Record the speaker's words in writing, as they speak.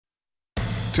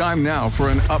Time now for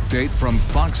an update from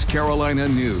Fox Carolina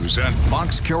News and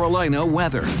Fox Carolina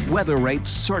Weather. Weather rates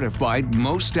certified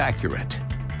most accurate.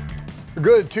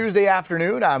 Good Tuesday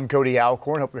afternoon. I'm Cody.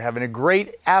 Hope you're having a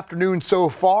great afternoon so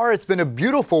far. It's been a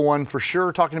beautiful one for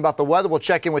sure. Talking about the weather, we'll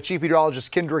check in with Chief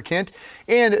Meteorologist Kendra Kent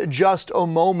in just a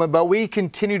moment. But we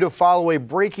continue to follow a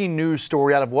breaking news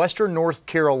story out of Western North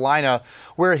Carolina,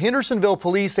 where Hendersonville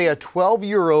police say a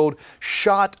 12-year-old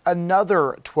shot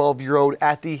another 12-year-old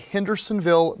at the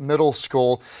Hendersonville Middle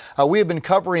School. We have been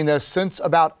covering this since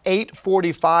about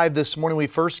 8:45 this morning. We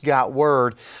first got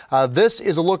word. This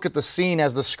is a look at the scene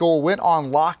as the school went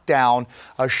on lockdown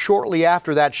shortly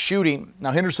after that shooting.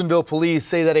 Now, Hendersonville police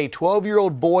say that a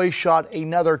 12-year-old boy shot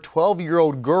another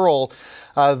 12-year-old girl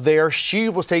there. She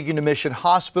was taken to Mission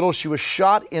Hospital. She was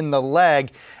shot in the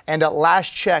leg, and at last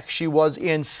check, she was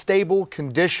in stable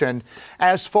condition.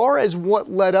 As far as what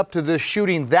led up to this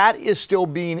shooting, that is still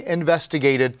being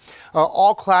investigated.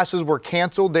 All classes were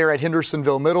canceled there at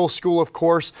Hendersonville Middle School, of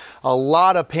course. A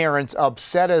lot of parents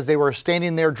upset as they were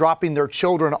standing there dropping their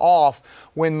children off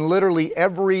when literally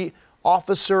every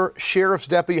officer, sheriff's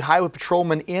deputy, highway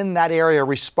patrolman in that area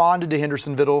responded to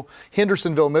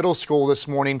Hendersonville Middle School this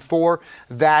morning for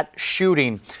that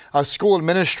shooting. A school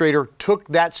administrator took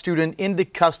that student into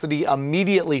custody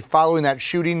immediately following that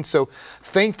shooting. So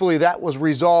thankfully that was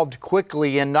resolved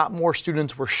quickly and not more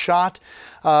students were shot.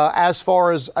 As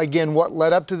far as, again, what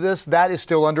led up to this, that is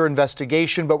still under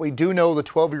investigation, but we do know the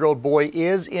 12-year-old boy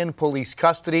is in police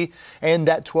custody and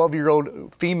that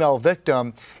 12-year-old female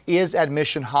victim is at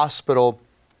Mission Hospital.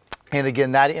 And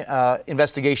again, that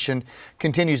investigation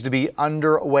continues to be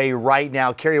underway right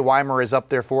now. Carrie Weimer is up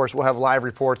there for us. We'll have live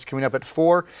reports coming up at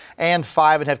 4 and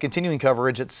 5 and have continuing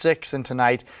coverage at 6 and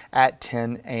tonight at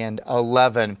 10 and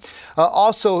 11.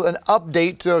 Also, an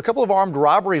update to a couple of armed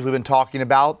robberies we've been talking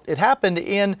about. It happened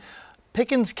in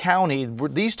Pickens County.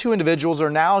 These two individuals are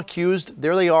now accused.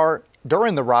 There they are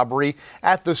during the robbery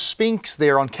at the Sphinx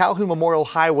there on Calhoun Memorial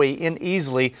Highway in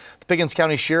Easley. The Pickens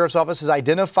County Sheriff's Office has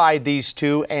identified these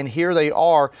two, and here they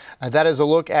are. That is a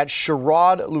look at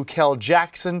Sherrod Lukel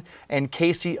Jackson and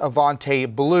Casey Avante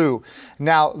Blue.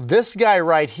 Now, this guy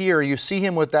right here, you see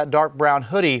him with that dark brown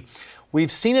hoodie.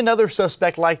 We've seen another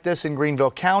suspect like this in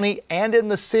Greenville County and in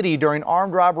the city during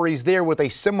armed robberies there with a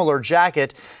similar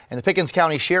jacket. And the Pickens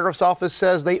County Sheriff's Office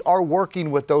says they are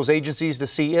working with those agencies to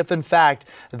see if, in fact,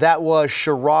 that was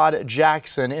Sherrod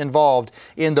Jackson involved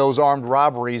in those armed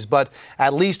robberies. But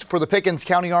at least for the Pickens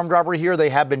County armed robbery here, they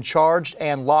have been charged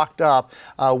and locked up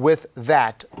with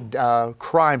that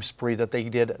crime spree that they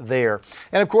did there.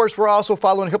 And of course, we're also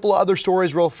following a couple of other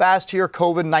stories real fast here.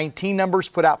 COVID-19 numbers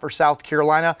put out for South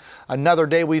Carolina. Another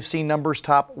day we've seen numbers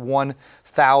top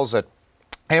 1,000.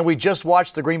 And we just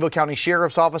watched the Greenville County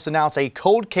Sheriff's Office announce a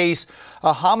cold case,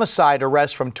 a homicide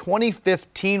arrest from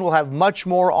 2015. We'll have much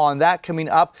more on that coming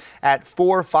up at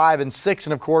 4, 5, and 6.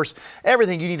 And of course,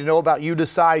 everything you need to know about You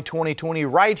Decide 2020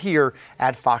 right here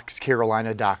at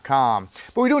foxcarolina.com.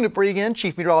 But we're doing it for you again,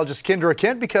 Chief Meteorologist Kendra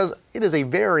Kent, because it is a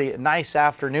very nice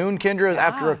afternoon, Kendra,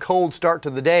 after a cold start to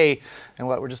the day. And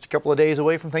we're just a couple of days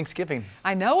away from Thanksgiving.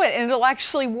 I know it, and it'll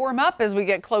actually warm up as we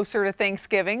get closer to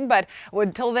Thanksgiving. But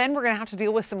until then, we're going to have to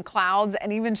deal with some clouds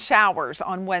and even showers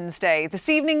on Wednesday. This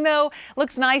evening, though,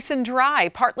 looks nice and dry,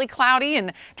 partly cloudy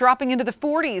and dropping into the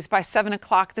 40s by 7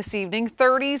 o'clock this evening,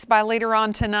 30s by later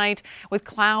on tonight, with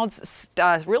clouds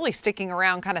really sticking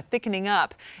around, kind of thickening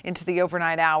up into the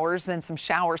overnight hours, then some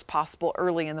showers possible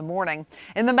early in the morning.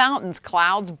 In the mountains,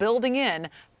 clouds building in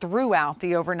throughout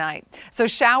the overnight. So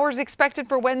showers expected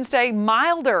for Wednesday,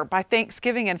 milder by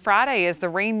Thanksgiving and Friday as the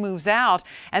rain moves out.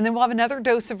 And then we'll have another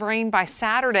dose of rain by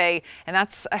Saturday, and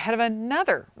that's ahead of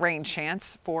another rain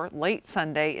chance for late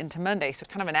Sunday into Monday. So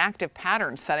kind of an active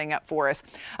pattern setting up for us.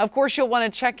 Of course, you'll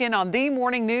want to check in on the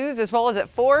morning news as well as at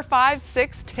 4, 5,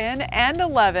 6, 10, and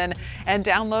 11 and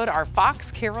download our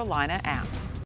Fox Carolina app.